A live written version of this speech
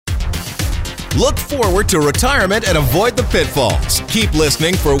Look forward to retirement and avoid the pitfalls. Keep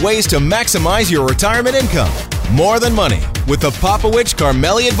listening for ways to maximize your retirement income. More Than Money with the Popowich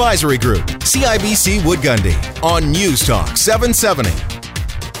Carmeli Advisory Group, CIBC Wood Gundy, on News Talk 770.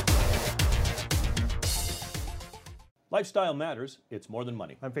 Lifestyle matters. It's more than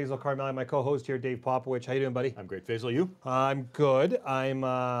money. I'm Faisal Carmeli, my co-host here, Dave Popowich. How you doing, buddy? I'm great. Faisal, you? I'm good. I'm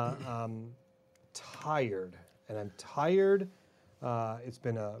tired, and I'm tired. It's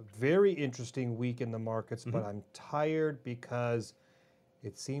been a very interesting week in the markets, but I'm tired because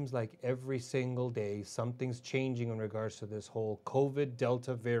it seems like every single day something's changing in regards to this whole COVID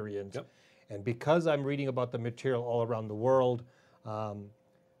Delta variant. Yep. And because I'm reading about the material all around the world,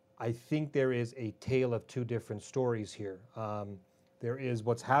 I think there is a tale of two different stories here. There is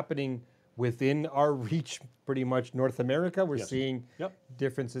what's happening within our reach, pretty much North America. We're seeing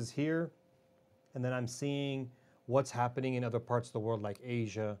differences here. And then I'm seeing what's happening in other parts of the world, like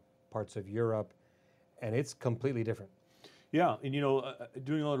Asia, parts of Europe, and it's completely different. Yeah, and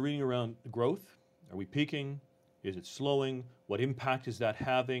doing a lot of reading around growth. Are we peaking? Is it slowing? What impact is that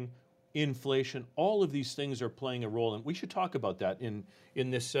having? Inflation, all of these things are playing a role, and we should talk about that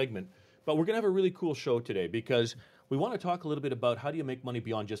in this segment. But we're going to have a really cool show today because we want to talk a little bit about how do you make money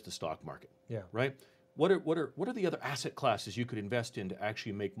beyond just the stock market. Yeah. Right? What are the other asset classes you could invest in to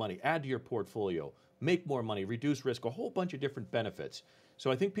actually make money, add to your portfolio, make more money, reduce risk, a whole bunch of different benefits.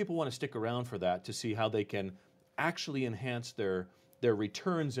 So I think people want to stick around for that to see how they can actually enhance their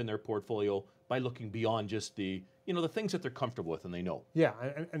returns in their portfolio by looking beyond just the things that they're comfortable with and they know. Yeah,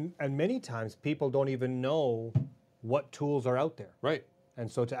 and many times people don't even know what tools are out there. Right.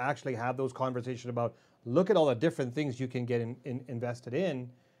 And so to actually have those conversations about, look at all the different things you can get invested in,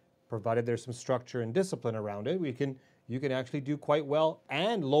 provided there's some structure and discipline around it, you can actually do quite well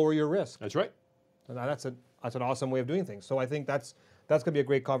and lower your risk. That's right. And that's an awesome way of doing things. So I think that's going to be a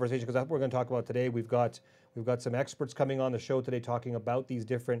great conversation because that's what we're going to talk about today. We've got some experts coming on the show today talking about these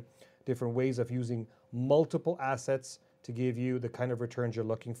different ways of using multiple assets to give you the kind of returns you're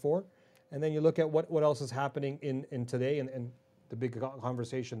looking for. And then you look at what else is happening in today, and the big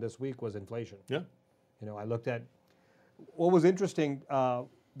conversation this week was inflation. Yeah. I looked at what was interesting.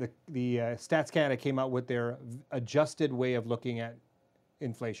 The Stats Canada came out with their adjusted way of looking at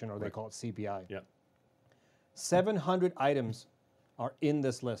inflation, or they call it CPI. Yeah. 700 items are in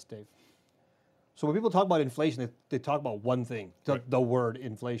this list, Dave. So when people talk about inflation, they talk about one thing, the word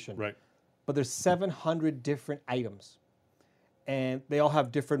inflation. Right. But there's 700 different items, and they all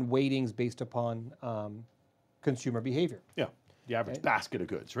have different weightings based upon consumer behavior. Yeah. The average basket of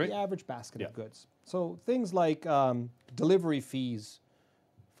goods, right? The average basket of goods. So things like delivery fees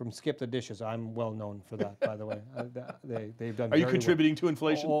from Skip the Dishes. I'm well known for that, by the way. They've done. Are you contributing to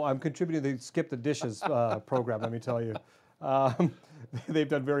inflation? Oh, I'm contributing to the Skip the Dishes program. Let me tell you, they've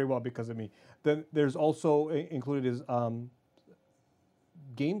done very well because of me. Then there's also included is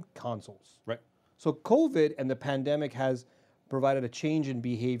game consoles. Right. So COVID and the pandemic has provided a change in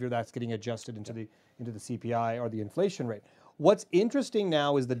behavior that's getting adjusted into the CPI or the inflation rate. What's interesting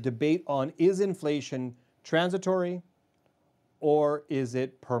now is the debate on, is inflation transitory or is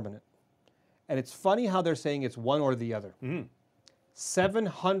it permanent? And it's funny how they're saying it's one or the other.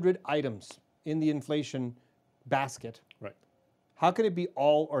 700 items in the inflation basket. Right. How can it be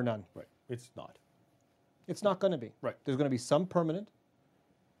all or none? Right. It's not. It's not going to be. Right. There's going to be some permanent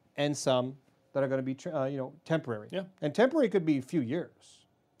and some that are going to be temporary. Yeah. And temporary could be a few years.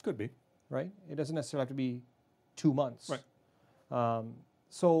 Could be. Right? It doesn't necessarily have to be 2 months. Right.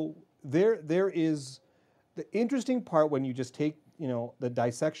 So there is the interesting part when you just take the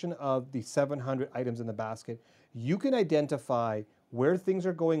dissection of the 700 items in the basket. You can identify where things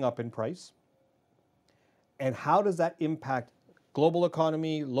are going up in price, and how does that impact global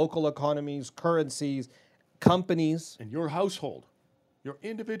economy, local economies, currencies, companies, And your household, your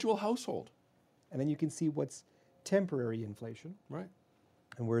individual household. and then you can see what's temporary inflation. Right.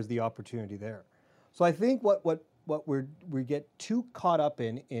 And where's the opportunity there? So I think what we get too caught up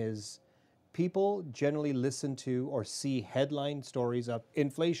in is people generally listen to or see headline stories of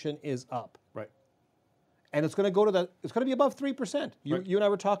inflation is up. Right. And it's going to be above 3%. You and I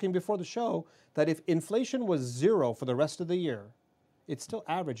were talking before the show that if inflation was 0 for the rest of the year, it's still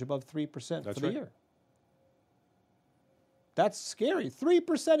average above 3% for the year. That's scary.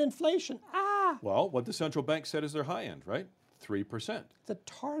 3% inflation. Well, what the central bank said is their high end, right? 3%. It's a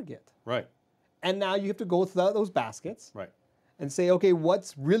target. Right. And now you have to go through those baskets Right. and say, okay,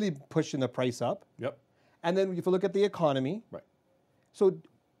 what's really pushing the price up? Yep. And then if you look at the economy, Right. so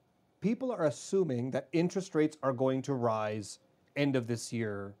people are assuming that interest rates are going to rise end of this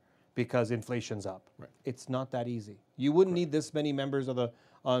year because inflation's up. Right. It's not that easy. You wouldn't need this many members of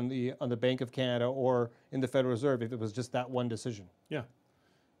on the Bank of Canada or in the Federal Reserve if it was just that one decision. Yeah.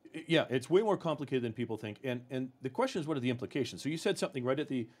 Yeah, it's way more complicated than people think. And the question is, what are the implications? So you said something right at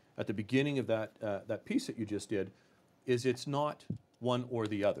the beginning of that piece that you just did, is it's not one or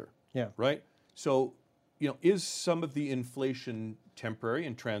the other. Yeah. Right? So, is some of the inflation temporary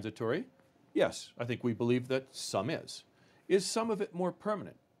and transitory? Yes, I think we believe that some is. Is some of it more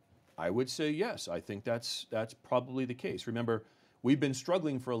permanent? I would say yes. I think that's probably the case. Remember, we've been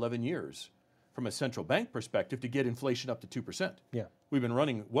struggling for 11 years from a central bank perspective to get inflation up to 2%. Yeah. We've been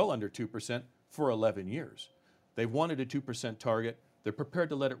running well under 2% for 11 years. They've wanted a 2% target. They're prepared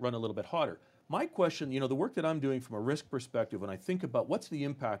to let it run a little bit hotter. My question, the work that I'm doing from a risk perspective, when I think about what's the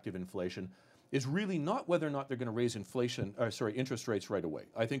impact of inflation, is really not whether or not they're going to raise interest rates right away.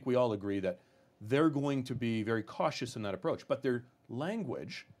 I think we all agree that they're going to be very cautious in that approach. But their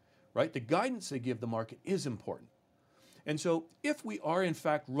language, right, the guidance they give the market is important. And so if we are in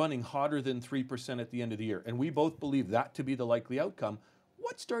fact running hotter than 3% at the end of the year, and we both believe that to be the likely outcome,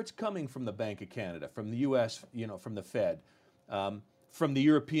 what starts coming from the Bank of Canada, from the US, from the Fed, from the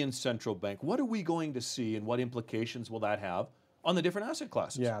European Central Bank? What are we going to see, and what implications will that have on the different asset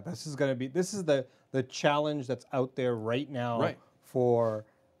classes? Yeah, this is the challenge that's out there right now for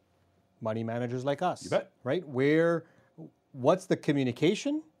money managers like us. You bet. Right? What's the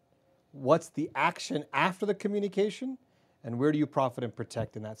communication? What's the action after the communication? And where do you profit and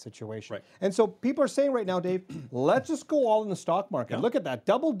protect in that situation? Right. And so people are saying right now, Dave, let's just go all in the stock market. Yeah. Look at that,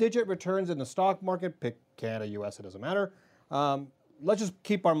 double-digit returns in the stock market. Pick Canada, US, it doesn't matter. Let's just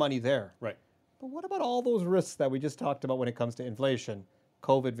keep our money there. Right. But what about all those risks that we just talked about when it comes to inflation,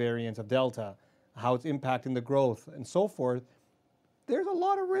 COVID variants of Delta, how it's impacting the growth, and so forth? There's a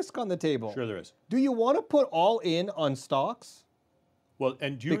lot of risk on the table. Sure there is. Do you want to put all in on stocks? Well,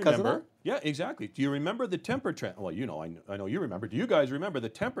 and do you Because of remember? Yeah, exactly. Do you remember the temper tantrum? Well, I know you remember. Do you guys remember the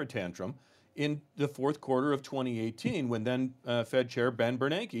temper tantrum in the fourth quarter of 2018 when then Fed Chair Ben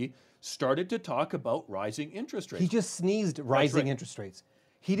Bernanke started to talk about rising interest rates? He just sneezed rising interest rates.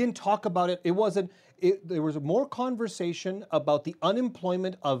 He didn't talk about it. There was more conversation about the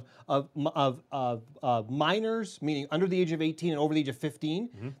unemployment of minors, meaning under the age of 18 and over the age of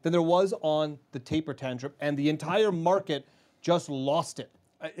 15, than there was on the taper tantrum, and the entire market just lost it.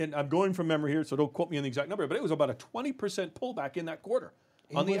 And I'm going from memory here, so don't quote me on the exact number, but it was about a 20% pullback in that quarter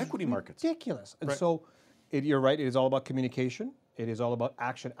on the equity markets. Ridiculous. And so, you're right, it is all about communication. It is all about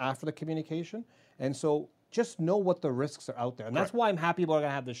action after the communication. And so just know what the risks are out there. And that's why I'm happy we're going to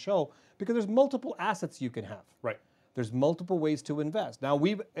have this show, because there's multiple assets you can have. Right. There's multiple ways to invest. Now,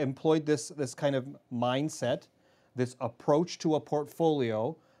 we've employed this kind of mindset, this approach to a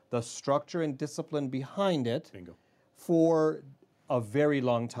portfolio, the structure and discipline behind it. Bingo. For a very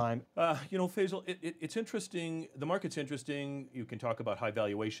long time. Faisal, it's interesting. The market's interesting. You can talk about high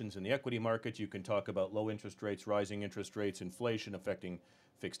valuations in the equity markets. You can talk about low interest rates, rising interest rates, inflation affecting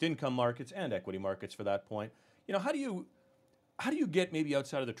fixed income markets and equity markets for that point. How do you get maybe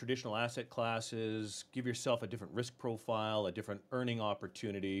outside of the traditional asset classes, give yourself a different risk profile, a different earning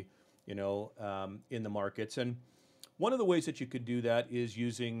opportunity, in the markets? And one of the ways that you could do that is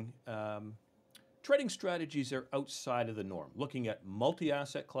using trading strategies that are outside of the norm, looking at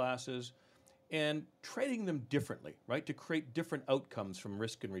multi-asset classes and trading them differently, right, to create different outcomes from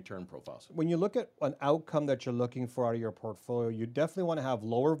risk and return profiles. When you look at an outcome that you're looking for out of your portfolio, you definitely want to have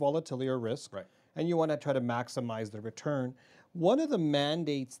lower volatility or risk, and you want to try to maximize the return. One of the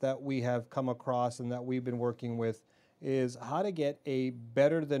mandates that we have come across and that we've been working with is how to get a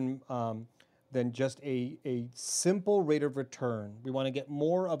better than just a simple rate of return. We want to get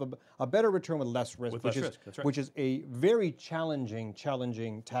more of a better return with less risk, which is a very challenging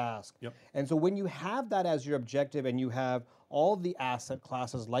task. Yep. And so when you have that as your objective and you have all the asset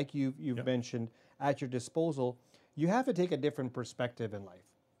classes like you've mentioned at your disposal, you have to take a different perspective in life,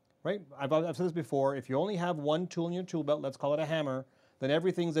 right? I've said this before, if you only have one tool in your tool belt, let's call it a hammer, then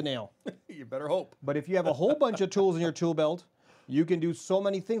everything's a nail. You better hope. But if you have a whole bunch of tools in your tool belt, you can do so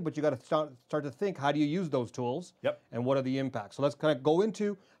many things, but you got to start to think, how do you use those tools? Yep. And what are the impacts? So let's kind of go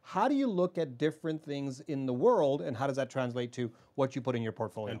into how do you look at different things in the world, and how does that translate to what you put in your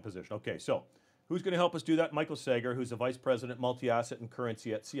portfolio? And position. Okay, so who's going to help us do that? Michael Sager, who's the Vice President, Multi-Asset and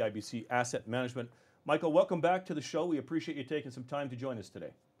Currency at CIBC Asset Management. Michael, welcome back to the show. We appreciate you taking some time to join us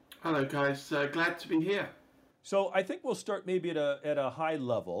today. Hello, guys. Glad to be here. So I think we'll start maybe at a high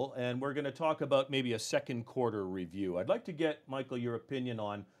level, and we're going to talk about maybe a second quarter review. I'd like to get, Michael, your opinion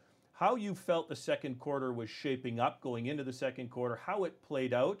on how you felt the second quarter was shaping up going into the second quarter, how it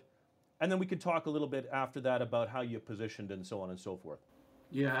played out, and then we can talk a little bit after that about how you positioned and so on and so forth.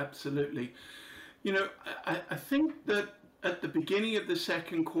 Yeah, absolutely. I think that at the beginning of the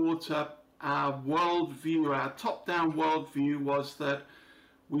second quarter, our worldview, our top-down worldview was that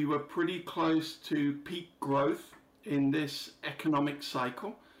we were pretty close to peak growth in this economic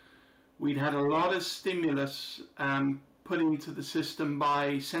cycle. We'd had a lot of stimulus put into the system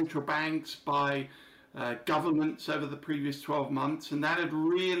by central banks, by governments over the previous 12 months, and that had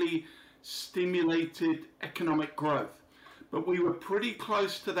really stimulated economic growth. But we were pretty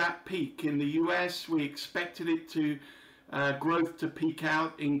close to that peak. In the US, we expected it to growth to peak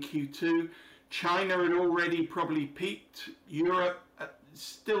out in Q2. China had already probably peaked. Europe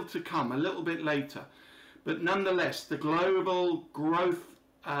still to come, a little bit later. But nonetheless, the global growth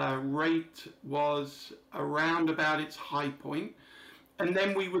rate was around about its high point. And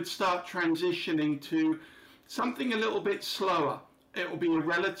then we would start transitioning to something a little bit slower. It will be a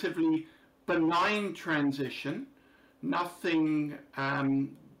relatively benign transition, nothing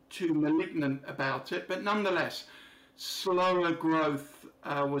too malignant about it, but nonetheless, slower growth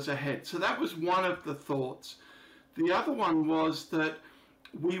was ahead. So that was one of the thoughts. The other one was that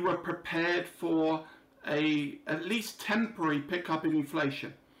we were prepared for at least temporary pickup in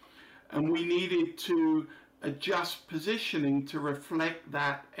inflation, and we needed to adjust positioning to reflect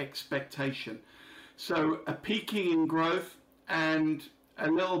that expectation. So a peaking in growth and a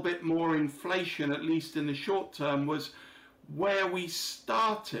little bit more inflation, at least in the short term, was where we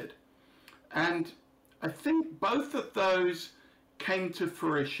started. And I think both of those came to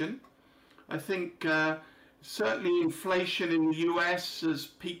fruition. I think certainly inflation in the US has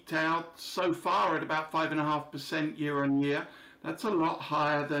peaked out so far at about 5.5% year on year. That's a lot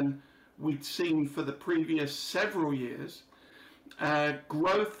higher than we'd seen for the previous several years.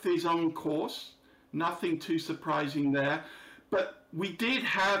 Growth is on course, nothing too surprising there. But we did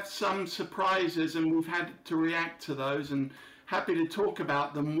have some surprises, and we've had to react to those, and happy to talk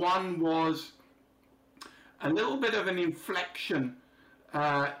about them. One was a little bit of an inflection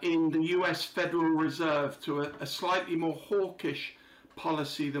in the US Federal Reserve to a slightly more hawkish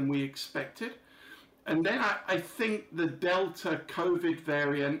policy than we expected. And then I think the Delta COVID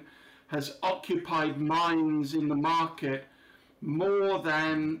variant has occupied minds in the market more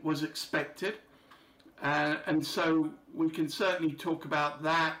than was expected. And so we can certainly talk about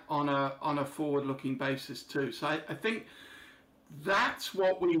that on a forward-looking basis too. So I think that's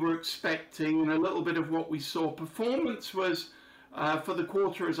what we were expecting, and a little bit of what we saw. Performance was, for the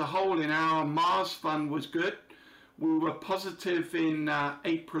quarter as a whole in our Mars fund, was good. We were positive in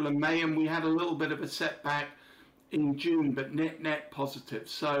April and May, and we had a little bit of a setback in June, but net positive.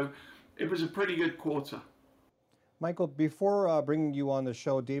 So it was a pretty good quarter. Michael, before bringing you on the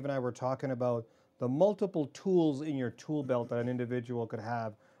show, Dave and I were talking about the multiple tools in your tool belt that an individual could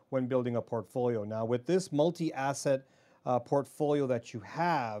have when building a portfolio. Now, with this multi-asset portfolio that you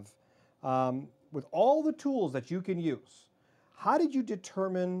have, with all the tools that you can use, how did you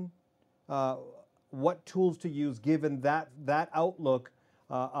determine what tools to use given that outlook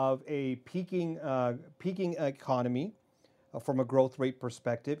of a peaking economy from a growth rate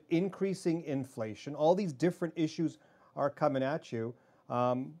perspective, increasing inflation, all these different issues are coming at you?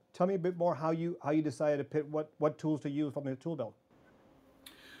 Tell me a bit more how you decided to pick what tools to use from the tool belt.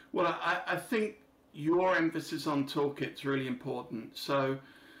 Well, I think your emphasis on toolkit is really important. So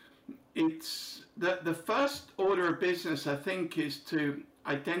it's the first order of business, I think, is to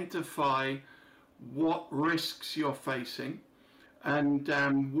identify what risks you're facing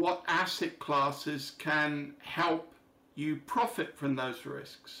and what asset classes can help you profit from those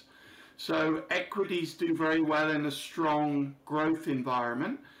risks. So equities do very well in a strong growth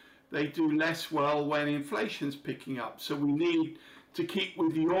environment. They do less well when inflation's picking up. So we need to keep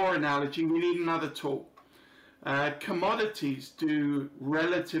with your analogy, we need another tool. Commodities do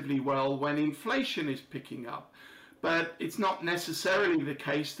relatively well when inflation is picking up, but it's not necessarily the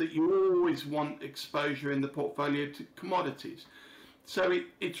case that you always want exposure in the portfolio to commodities. So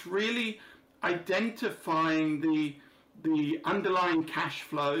it's really identifying the underlying cash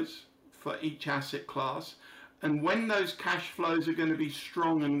flows for each asset class, and when those cash flows are going to be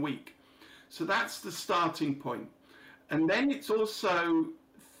strong and weak. So that's the starting point. And then it's also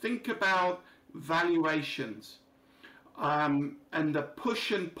think about valuations and the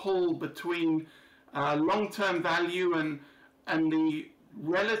push and pull between long-term value and the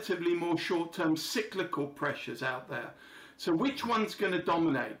relatively more short-term cyclical pressures out there. So which one's going to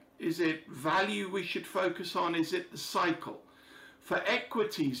dominate? Is it value we should focus on? Is it the cycle? For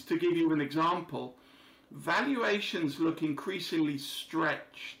equities, to give you an example, valuations look increasingly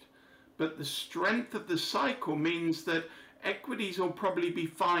stretched, but the strength of the cycle means that equities will probably be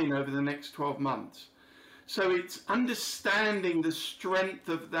fine over the next 12 months. So it's understanding the strength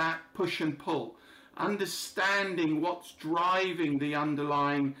of that push and pull. understanding what's driving the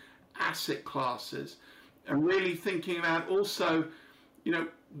underlying asset classes, and really thinking about also,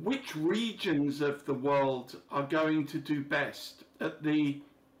 which regions of the world are going to do best. In the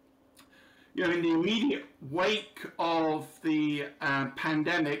immediate wake of the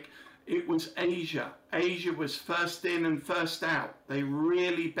pandemic, it was Asia. Asia was first in and first out. They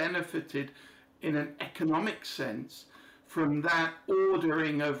really benefited in an economic sense from that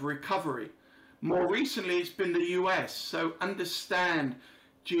ordering of recovery. More recently, it's been the US. So understand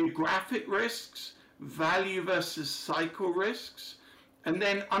geographic risks, value versus cycle risks, and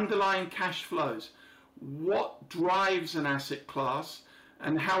then underlying cash flows. What drives an asset class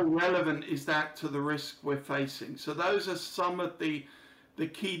and how relevant is that to the risk we're facing? So those are some of the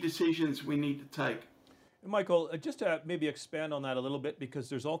key decisions we need to take. Michael, just to maybe expand on that a little bit, because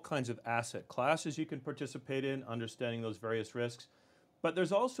there's all kinds of asset classes you can participate in, understanding those various risks. But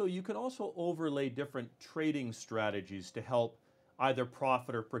you can also overlay different trading strategies to help either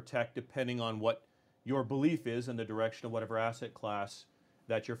profit or protect, depending on what your belief is in the direction of whatever asset class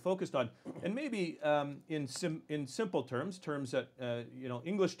that you're focused on. And maybe in simple terms that,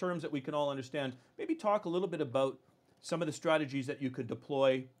 English terms that we can all understand, maybe talk a little bit about some of the strategies that you could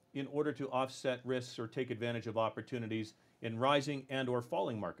deploy in order to offset risks or take advantage of opportunities in rising and or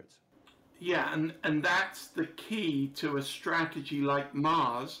falling markets. Yeah, and that's the key to a strategy like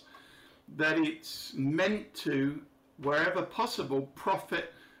Mars, that it's meant to, wherever possible,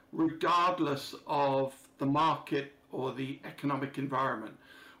 profit regardless of the market or the economic environment.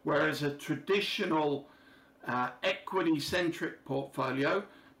 Whereas a traditional equity-centric portfolio,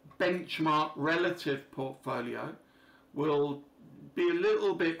 benchmark relative portfolio, will be a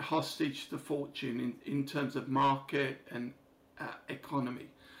little bit hostage to fortune in terms of market and economy.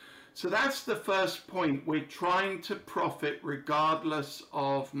 So that's the first point. We're trying to profit regardless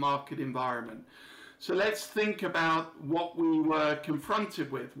of market environment. So let's think about what we were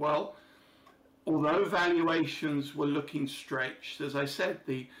confronted with. Well, although valuations were looking stretched, as I said,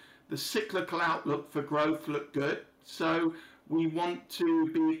 the cyclical outlook for growth looked good. So we want to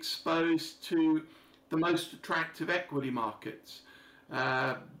be exposed to the most attractive equity markets.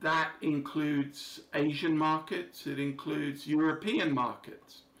 That includes Asian markets, it includes European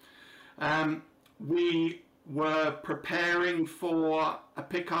markets. We were preparing for a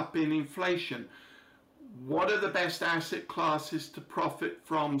pickup in inflation. What are the best asset classes to profit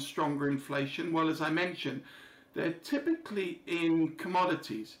from stronger inflation? Well, as I mentioned, they're typically in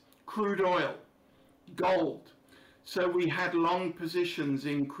commodities, crude oil, gold. So we had long positions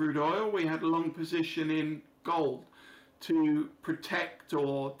in crude oil, we had a long position in gold to protect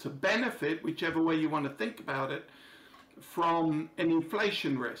or to benefit, whichever way you want to think about it, from an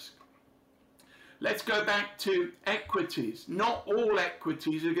inflation risk. Let's go back to equities. Not all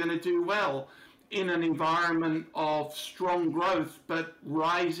equities are going to do well in an environment of strong growth but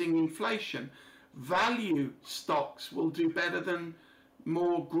rising inflation. Value stocks will do better than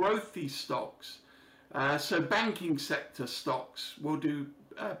more growthy stocks. So banking sector stocks will do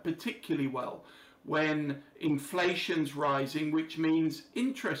particularly well when inflation's rising, which means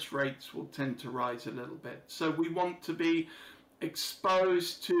interest rates will tend to rise a little bit. So we want to be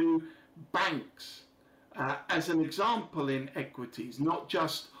exposed to banks as an example in equities, not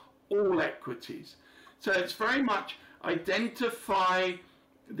just all equities. So it's very much identify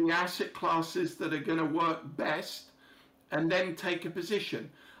the asset classes that are going to work best and then take a position.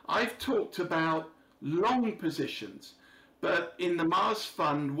 I've talked about long positions, but in the Mars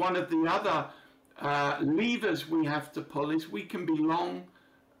Fund, one of the other levers we have to pull is we can be long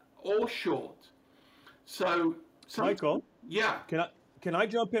or short. So Michael, yeah, can I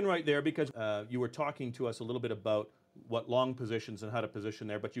jump in right there, because you were talking to us a little bit about what long positions and how to position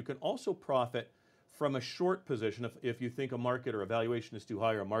there, but you can also profit from a short position if you think a market or a valuation is too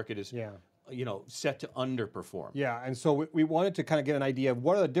high or a market is set to underperform. Yeah, and so we wanted to kind of get an idea of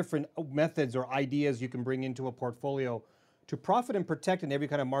what are the different methods or ideas you can bring into a portfolio to profit and protect in every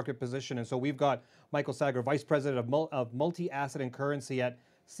kind of market position. And so we've got Michael Sager, Vice President of Multi-Asset and Currency at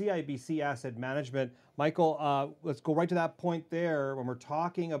CIBC Asset Management. Michael, let's go right to that point there. When we're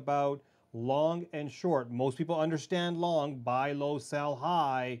talking about long and short, most people understand long, buy low, sell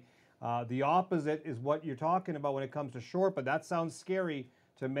high. The opposite is what you're talking about when it comes to short, but that sounds scary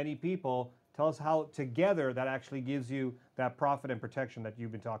to many people. Tell us how together that actually gives you that profit and protection that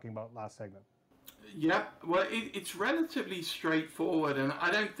you've been talking about last segment. Yeah, well, it's relatively straightforward, and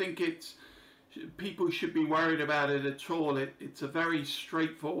I don't think people should be worried about it at all. It's a very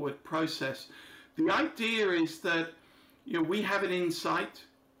straightforward process. The idea is that we have an insight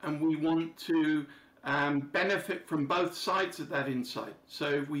and we want to benefit from both sides of that insight. So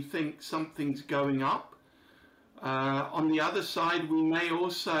if we think something's going up, on the other side, we may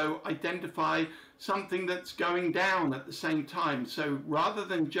also identify something that's going down at the same time. So rather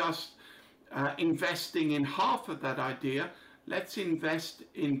than just investing in half of that idea, let's invest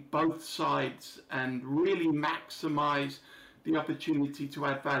in both sides and really maximize the opportunity to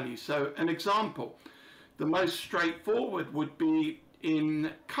add value. So an example, the most straightforward would be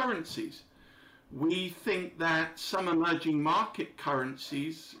in currencies. We think that some emerging market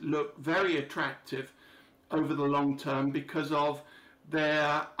currencies look very attractive over the long term because of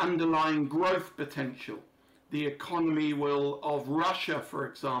their underlying growth potential. The economy of Russia, for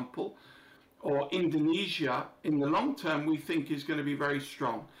example, or Indonesia, in the long term, we think is going to be very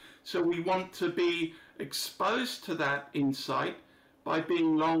strong. So we want to be exposed to that insight by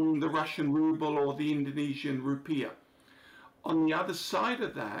being long the Russian ruble or the Indonesian rupiah. On the other side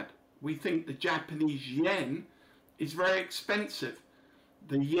of that, we think the Japanese yen is very expensive.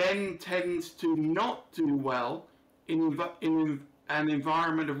 The yen tends to not do well in an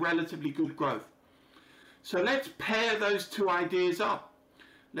environment of relatively good growth. So let's pair those two ideas up.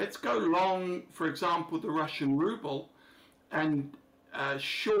 Let's go long, for example, the Russian ruble and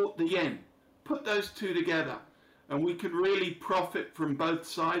short the yen. Put those two together and we could really profit from both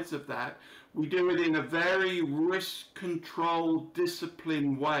sides of that. We do it in a very risk-controlled,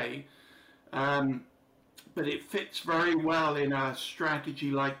 disciplined way. But it fits very well in a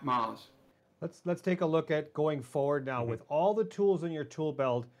strategy like Mars. Let's take a look at going forward now with all the tools in your tool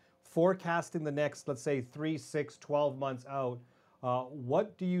belt, forecasting the next, let's say, 3, 6, 12 months out.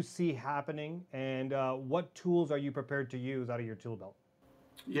 What do you see happening, and what tools are you prepared to use out of your tool belt?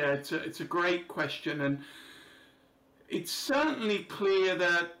 Yeah, it's a great question, and it's certainly clear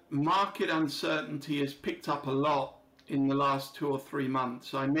that market uncertainty has picked up a lot in the last 2 or 3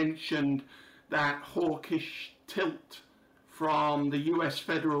 months. I mentioned that hawkish tilt from the US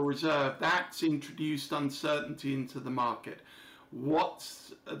Federal Reserve. That's introduced uncertainty into the market.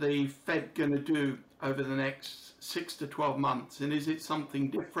 What's the Fed going to do over the next 6 to 12 months? And is it something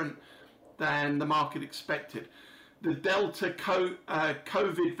different than the market expected? The Delta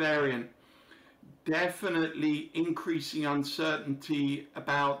COVID variant definitely increasing uncertainty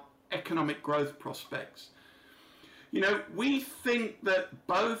about economic growth prospects. You know, we think that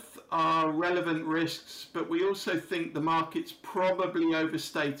both are relevant risks, but we also think the market's probably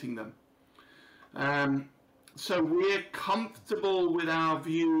overstating them. So we're comfortable with our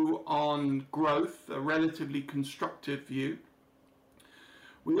view on growth, a relatively constructive view.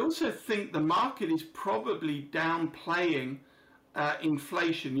 We also think the market is probably downplaying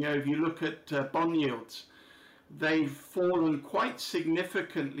inflation. You know, if you look at bond yields, they've fallen quite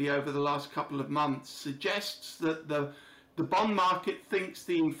significantly over the last couple of months, suggests that the bond market thinks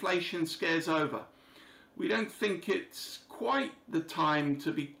the inflation scare's over. We don't think it's quite the time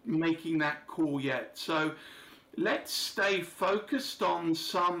to be making that call yet. So let's stay focused on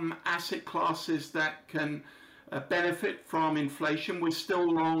some asset classes that can benefit from inflation. We're still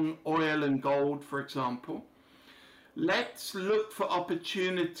long oil and gold, for example. Let's look for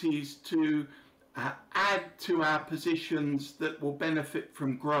opportunities to add to our positions that will benefit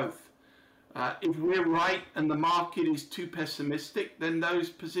from growth. If we're right and the market is too pessimistic, then those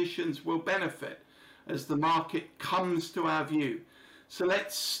positions will benefit as the market comes to our view. So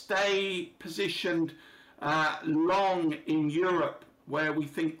let's stay positioned long in Europe, where we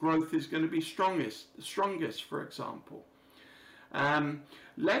think growth is going to be strongest, for example.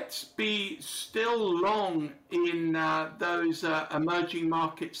 Let's be still long in those emerging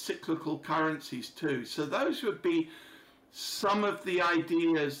market cyclical currencies too. So those would be some of the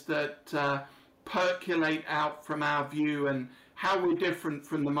ideas that percolate out from our view and how we're different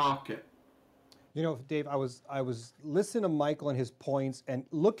from the market. You know, Dave, I was listening to Michael and his points, and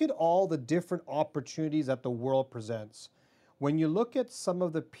look at all the different opportunities that the world presents. When you look at some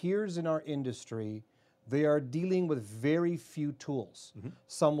of the peers in our industry, they are dealing with very few tools.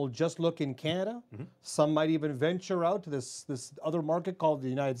 Some will just look in Canada. Some might even venture out to this other market called the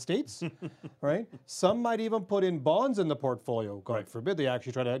United States, right? Some might even put in bonds in the portfolio. God forbid they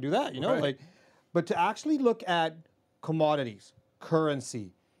actually try to do that, you know? But to actually look at commodities,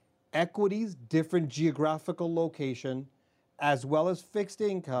 currency, equities, different geographical location, as well as fixed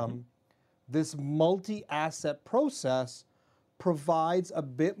income, this multi-asset process provides a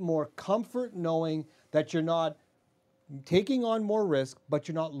bit more comfort knowing that you're not taking on more risk, but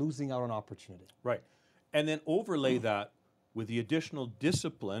you're not losing out on opportunity. Right. And then overlay that with the additional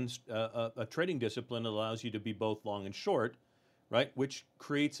disciplines, a trading discipline allows you to be both long and short, right? Which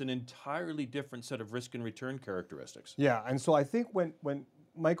creates an entirely different set of risk and return characteristics. Yeah, and so I think when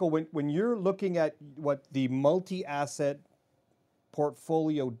Michael, when you're looking at what the multi-asset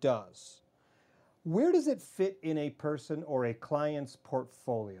portfolio does, where does it fit in a person or a client's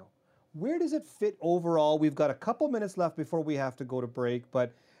portfolio? Where does it fit overall? We've got a couple minutes left before we have to go to break,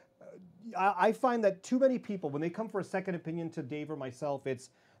 but I find that too many people, when they come for a second opinion to Dave or myself,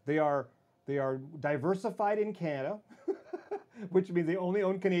 they are diversified in Canada, which means they only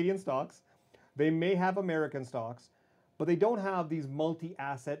own Canadian stocks. They may have American stocks, but they don't have these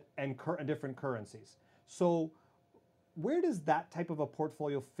multi-asset and different currencies. So where does that type of a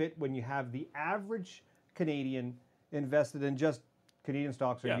portfolio fit when you have the average Canadian invested in just Canadian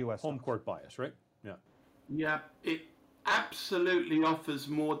stocks or U.S. home stocks? court bias, right? Yeah. Yeah, it absolutely offers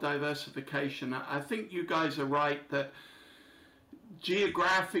more diversification. I think you guys are right that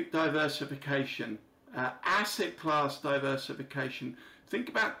geographic diversification, asset class diversification, think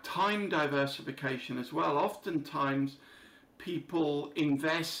about time diversification as well. Oftentimes people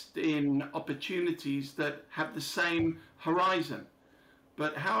invest in opportunities that have the same horizon.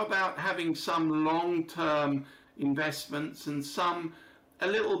 But how about having some long-term investments and some a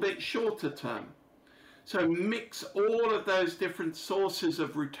little bit shorter term? So mix all of those different sources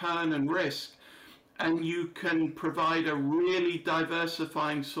of return and risk, and you can provide a really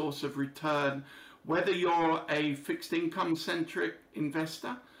diversifying source of return, whether you're a fixed income centric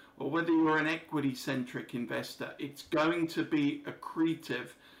investor or whether you're an equity centric investor. It's going to be accretive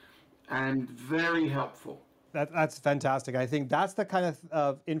and very helpful. That's fantastic. I think that's the kind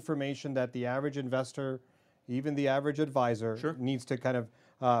of information that the average investor, even the average advisor, needs to kind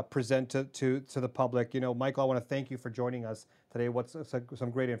of present to the public. You know, Michael, I want to thank you for joining us today. What's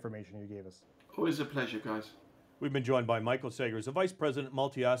some great information you gave us. Always a pleasure, guys. We've been joined by Michael Sagers, the Vice President,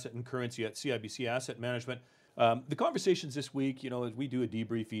 Multi-Asset and Currency at CIBC Asset Management. The conversations this week, you know, as we do a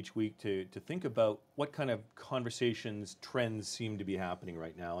debrief each week to think about what kind of conversations, trends seem to be happening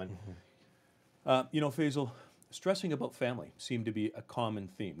right now. And, you know, Faisal, stressing about family seemed to be a common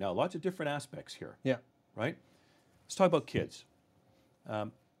theme. Now, lots of different aspects here. Yeah. Right? Let's talk about kids.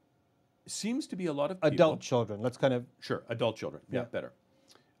 Seems to be a lot of people. Adult children. Let's kind of. Sure, adult children. Yeah, better.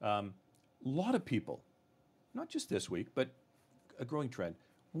 A lot of people, not just this week, but a growing trend,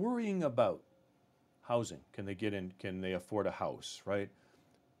 worrying about housing. Can they get in? Can they afford a house, right?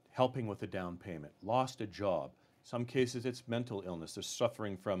 Helping with a down payment, lost a job. Some cases it's mental illness. They're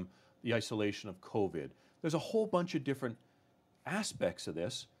suffering from the isolation of COVID. There's a whole bunch of different aspects of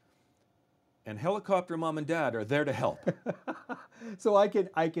this. And Helicopter Mom and Dad are there to help. So I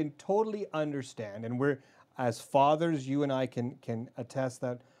can totally understand, and we're, as fathers, you and I can attest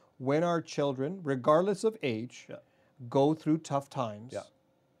that when our children, regardless of age, go through tough times,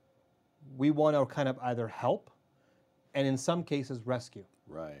 we want to kind of either help and in some cases rescue.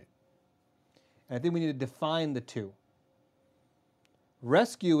 Right. And I think we need to define the two.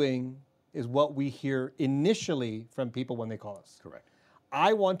 Rescuing is what we hear initially from people when they call us. Correct.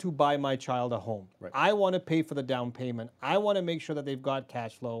 I want to buy my child a home. Right. I want to pay for the down payment. I want to make sure that they've got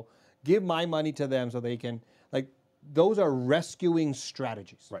cash flow. Give my money to them so they can, like, those are rescuing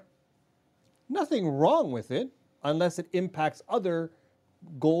strategies. Right. Nothing wrong with it unless it impacts other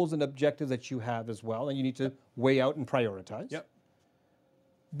goals and objectives that you have as well, and you need to weigh out and prioritize. Yep.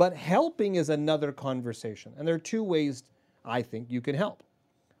 But helping is another conversation, and there are two ways I think you can help.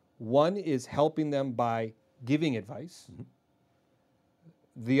 One is helping them by giving advice. Mm-hmm.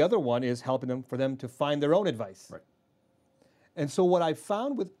 The other one is helping them for them to find their own advice. Right. And so what I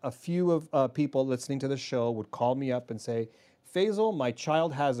found with a few of people listening to the show would call me up and say, Faisal, my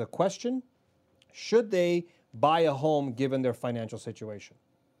child has a question. Should they buy a home given their financial situation?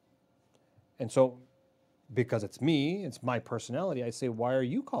 And so, because it's me, it's my personality, I say, why are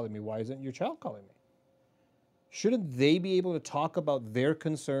you calling me? Why isn't your child calling me? Shouldn't they be able to talk about their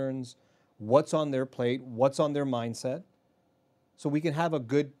concerns, what's on their plate, what's on their mindset, so we can have a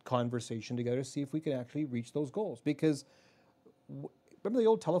good conversation together to see if we can actually reach those goals? Because remember the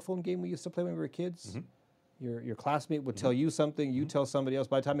old telephone game we used to play when we were kids? Mm-hmm. Your classmate would tell you something, you tell somebody else.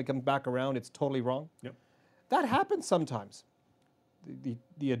 By the time it comes back around, it's totally wrong. Yep. That happens sometimes.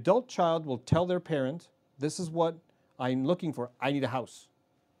 The adult child will tell their parent, this is what I'm looking for. I need a house.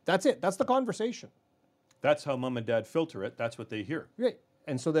 That's it. That's the conversation. That's how mom and dad filter it. That's what they hear. Right.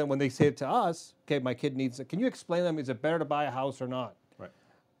 And so then when they say it to us, okay, my kid needs it. Can you explain to them, is it better to buy a house or not? Right.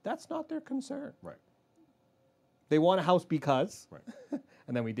 That's not their concern. Right. They want a house because, right.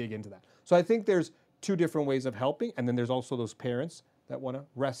 And then we dig into that. So I think there's two different ways of helping, and then there's also those parents that want to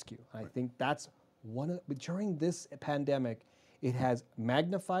rescue. Right. I think that's during this pandemic, it has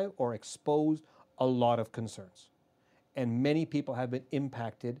magnified or exposed a lot of concerns. And many people have been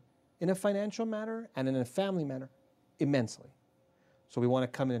impacted in a financial manner and in a family manner immensely. So we want to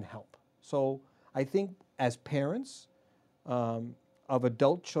come in and help. So I think as parents of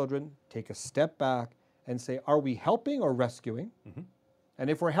adult children, take a step back and say, are we helping or rescuing? And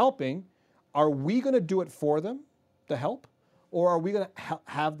if we're helping, are we going to do it for them to help, or are we going to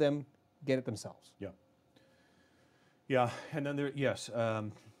have them get it themselves? Yeah. Yeah, and then there, yes,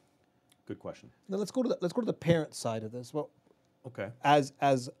 good question. Now let's go to the parent side of this. Well, Okay.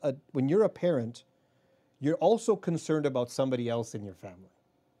 When you're a parent, you're also concerned about somebody else in your family.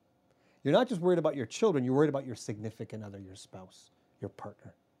 You're not just worried about your children, you're worried about your significant other, your spouse, your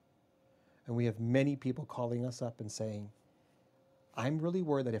partner. And we have many people calling us up and saying, I'm really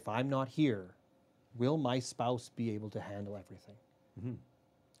worried that if I'm not here, will my spouse be able to handle everything?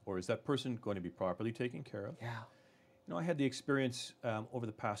 Or is that person going to be properly taken care of? Yeah. You know, I had the experience over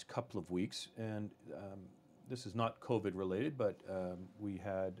the past couple of weeks, and this is not COVID related, but we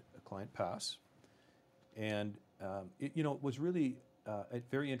had a client pass, and it was really a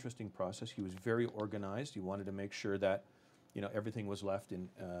very interesting process. He was very organized. He wanted to make sure that everything was left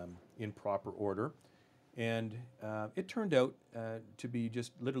in proper order, and it turned out to be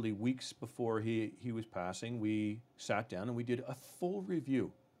just literally weeks before he was passing. We sat down and we did a full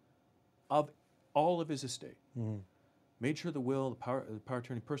review of all of his estate. Made sure the will, the power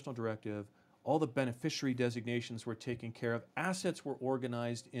attorney, personal directive, all the beneficiary designations were taken care of. Assets were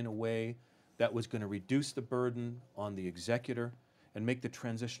organized in a way that was going to reduce the burden on the executor and make the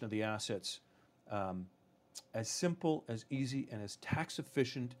transition of the assets as simple, as easy, and as tax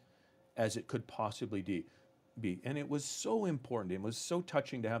efficient as it could possibly be. And it was so important. It was so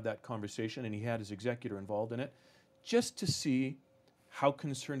touching to have that conversation, and he had his executor involved in it, just to see how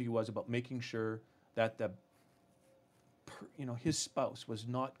concerned he was about making sure that his spouse was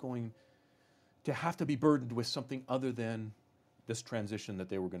not going to have to be burdened with something other than this transition that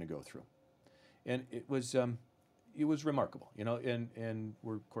they were going to go through. And it was remarkable, and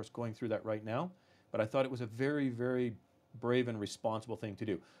we're of course going through that right now, but I thought it was a very, very brave and responsible thing to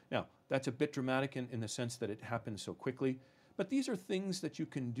do. Now, that's a bit dramatic in the sense that it happened so quickly, but these are things that you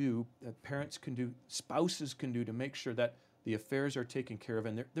can do, that parents can do, spouses can do to make sure that the affairs are taken care of,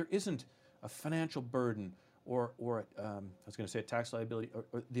 and there isn't a financial burden or I was going to say a tax liability,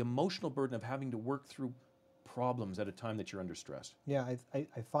 or the emotional burden of having to work through problems at a time that you're under stress. Yeah,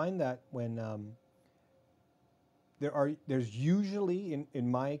 I find that when there's usually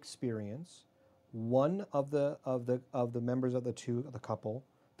in my experience one of the members of the couple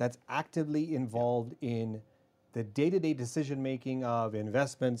that's actively involved in the day-to-day decision making of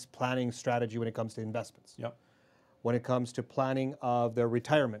investments, planning, strategy when it comes to investments. Yep. When it comes to planning of their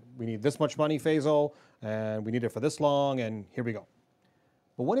retirement, we need this much money, Faisal, and we need it for this long, and here we go.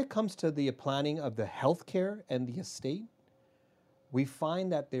 But when it comes to the planning of the healthcare and the estate, we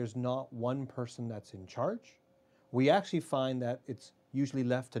find that there's not one person that's in charge. We actually find that it's usually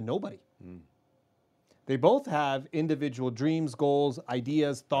left to nobody. They both have individual dreams, goals,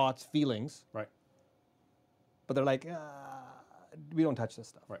 ideas, thoughts, feelings. Right. But they're like, we don't touch this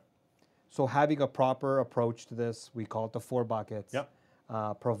stuff. Right. So having a proper approach to this, we call it the 4 buckets,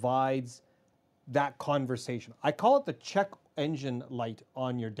 provides that conversation. I call it the check engine light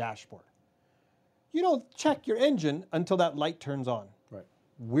on your dashboard. You don't check your engine until that light turns on. Right.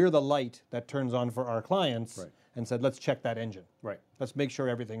 We're the light that turns on for our clients and said, let's check that engine. Right. Let's make sure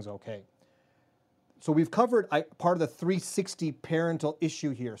everything's okay. So we've covered part of the 360 parental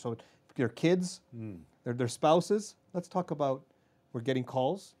issue here. So your kids, their spouses, let's talk about, we're getting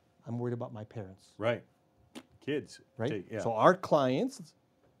calls. I'm worried about my parents. Right. Kids. Right? Yeah. So our clients,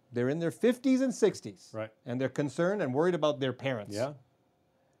 they're in their 50s and 60s. Right. And they're concerned and worried about their parents. Yeah.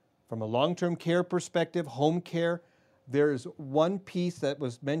 From a long-term care perspective, home care, there's one piece that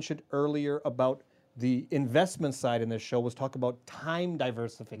was mentioned earlier about the investment side in this show was talk about time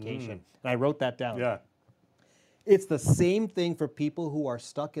diversification. And I wrote that down. Yeah. It's the same thing for people who are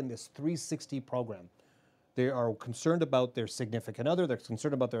stuck in this 360 program. They are concerned about their significant other, they're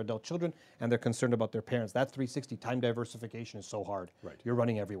concerned about their adult children, and they're concerned about their parents. That 360 time diversification is so hard. Right. You're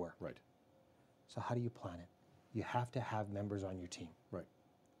running everywhere. Right. So how do you plan it? You have to have members on your team. Right.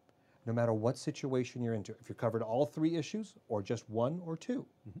 No matter what situation you're into, if you covered all 3 issues or just 1 or 2,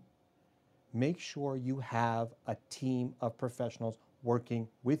 make sure you have a team of professionals working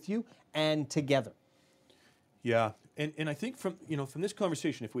with you and together. Yeah, and I think from this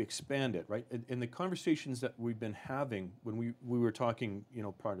conversation, if we expand it, right, in the conversations that we've been having when we were talking,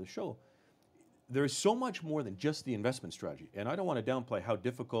 prior to the show, there is so much more than just the investment strategy. And I don't want to downplay how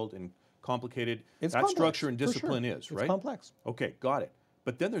difficult and complicated that complex, structure and discipline is, right? It's complex. Okay, got it.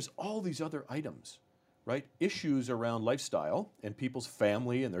 But then there's all these other items, right? Issues around lifestyle and people's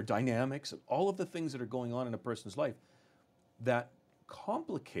family and their dynamics and all of the things that are going on in a person's life that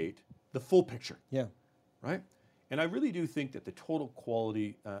complicate the full picture. Yeah. Right? And I really do think that the total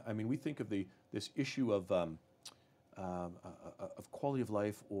quality, we think of this issue of quality of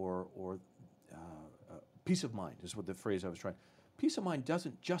life or peace of mind is what the phrase I was trying. Peace of mind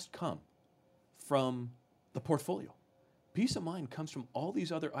doesn't just come from the portfolio. Peace of mind comes from all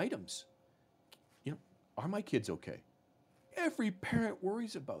these other items. Are my kids okay? Every parent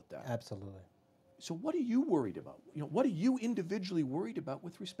worries about that. Absolutely. So what are you worried about? What are you individually worried about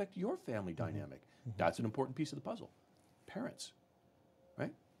with respect to your family dynamic? Mm-hmm. That's an important piece of the puzzle. Parents,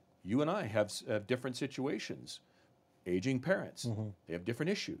 right? You and I have different situations. Aging parents, they have different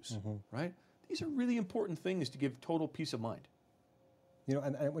issues, right? These are really important things to give total peace of mind.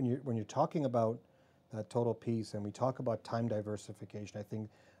 And when you're talking about that total peace, and we talk about time diversification, I think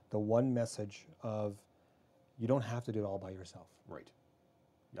the one message of you don't have to do it all by yourself. Right.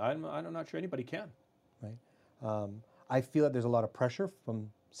 I'm not sure anybody can. Right. I feel that there's a lot of pressure from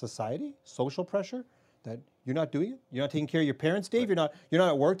society, social pressure, that you're not doing it. You're not taking care of your parents, Dave. Right. You're not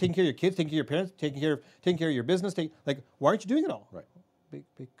at work taking care of your kids, taking care of your parents, taking care of your business. Why aren't you doing it all? Right.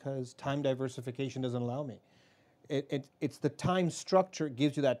 Because time diversification doesn't allow me. It's the time structure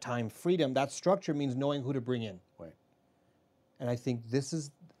gives you that time freedom. That structure means knowing who to bring in. Right. And I think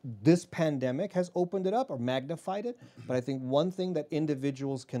this pandemic has opened it up or magnified it. But I think one thing that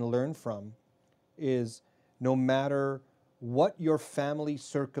individuals can learn from is no matter what your family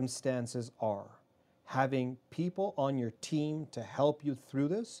circumstances are, having people on your team to help you through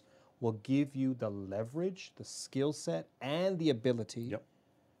this will give you the leverage, the skill set, and the ability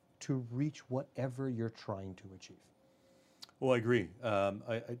to reach whatever you're trying to achieve. Well, I agree.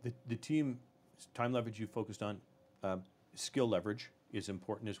 The team time leverage you focused on, skill leverage is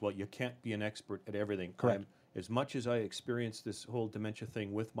important as well. You can't be an expert at everything. Correct. As much as I experienced this whole dementia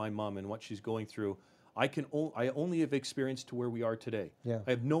thing with my mom and what she's going through, I only have experienced to where we are today. Yeah.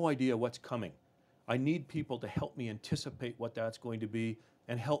 I have no idea what's coming. I need people to help me anticipate what that's going to be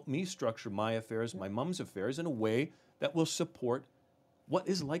and help me structure my affairs, my mom's affairs, in a way that will support what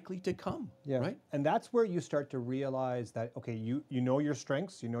is likely to come. Yeah. Right? And that's where you start to realize that, okay, you know your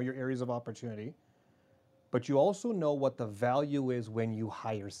strengths, you know your areas of opportunity, but you also know what the value is when you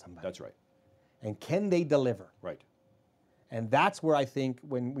hire somebody. That's right. And can they deliver? Right. And that's where I think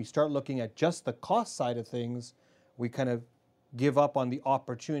when we start looking at just the cost side of things, we kind of give up on the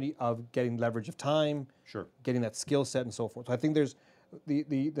opportunity of getting leverage of time, Sure. getting that skill set and so forth. So I think there's the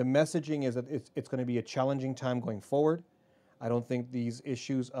messaging is that it's going to be a challenging time going forward. I don't think these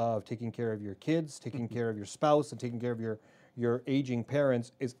issues of taking care of your kids, taking care of your spouse, and taking care of your aging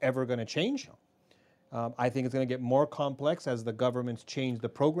parents is ever going to change. I think it's going to get more complex as the governments change the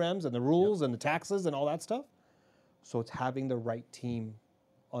programs and the rules and the taxes and all that stuff. So it's having the right team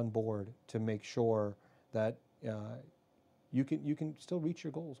on board to make sure that you can still reach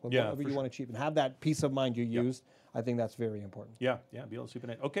your goals, whatever you want to achieve, and have that peace of mind you used. I think that's very important. Yeah, be able to sleep at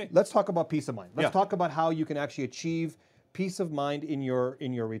night. Okay. Let's talk about peace of mind. Let's talk about how you can actually achieve peace of mind in your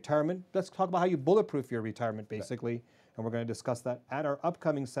retirement. Let's talk about how you bulletproof your retirement, basically. And we're going to discuss that at our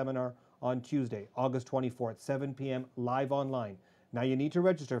upcoming seminar on Tuesday, August 24th, 7 p.m. live online. Now you need to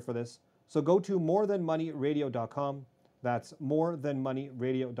register for this. So go to morethanmoneyradio.com. That's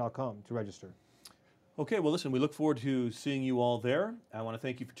morethanmoneyradio.com to register. Okay, well, listen, we look forward to seeing you all there. I want to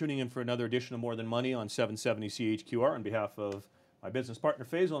thank you for tuning in for another edition of More Than Money on 770 CHQR. On behalf of my business partner,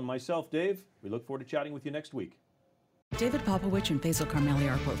 Faisal, and myself, Dave, we look forward to chatting with you next week. David Popowich and Faisal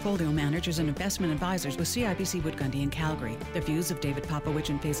Karmali are portfolio managers and investment advisors with CIBC Wood Gundy in Calgary. The views of David Popowich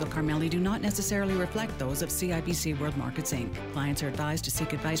and Faisal Karmali do not necessarily reflect those of CIBC World Markets Inc. Clients are advised to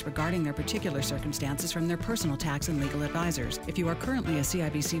seek advice regarding their particular circumstances from their personal tax and legal advisors. If you are currently a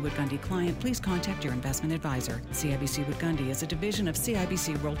CIBC Wood Gundy client, please contact your investment advisor. CIBC Wood Gundy is a division of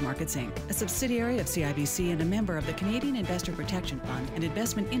CIBC World Markets Inc., a subsidiary of CIBC and a member of the Canadian Investor Protection Fund and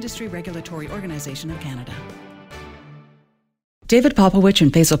Investment Industry Regulatory Organization of Canada. David Popowich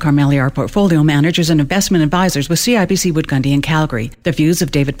and Faisal Karmali are portfolio managers and investment advisors with CIBC Wood Gundy in Calgary. The views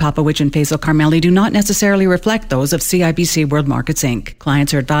of David Popowich and Faisal Karmali do not necessarily reflect those of CIBC World Markets Inc.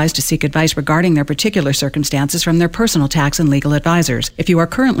 Clients are advised to seek advice regarding their particular circumstances from their personal tax and legal advisors. If you are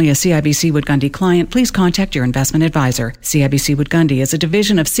currently a CIBC Wood Gundy client, please contact your investment advisor. CIBC Wood Gundy is a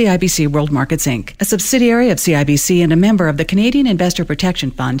division of CIBC World Markets Inc., a subsidiary of CIBC and a member of the Canadian Investor Protection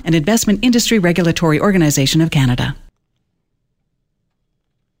Fund and Investment Industry Regulatory Organization of Canada.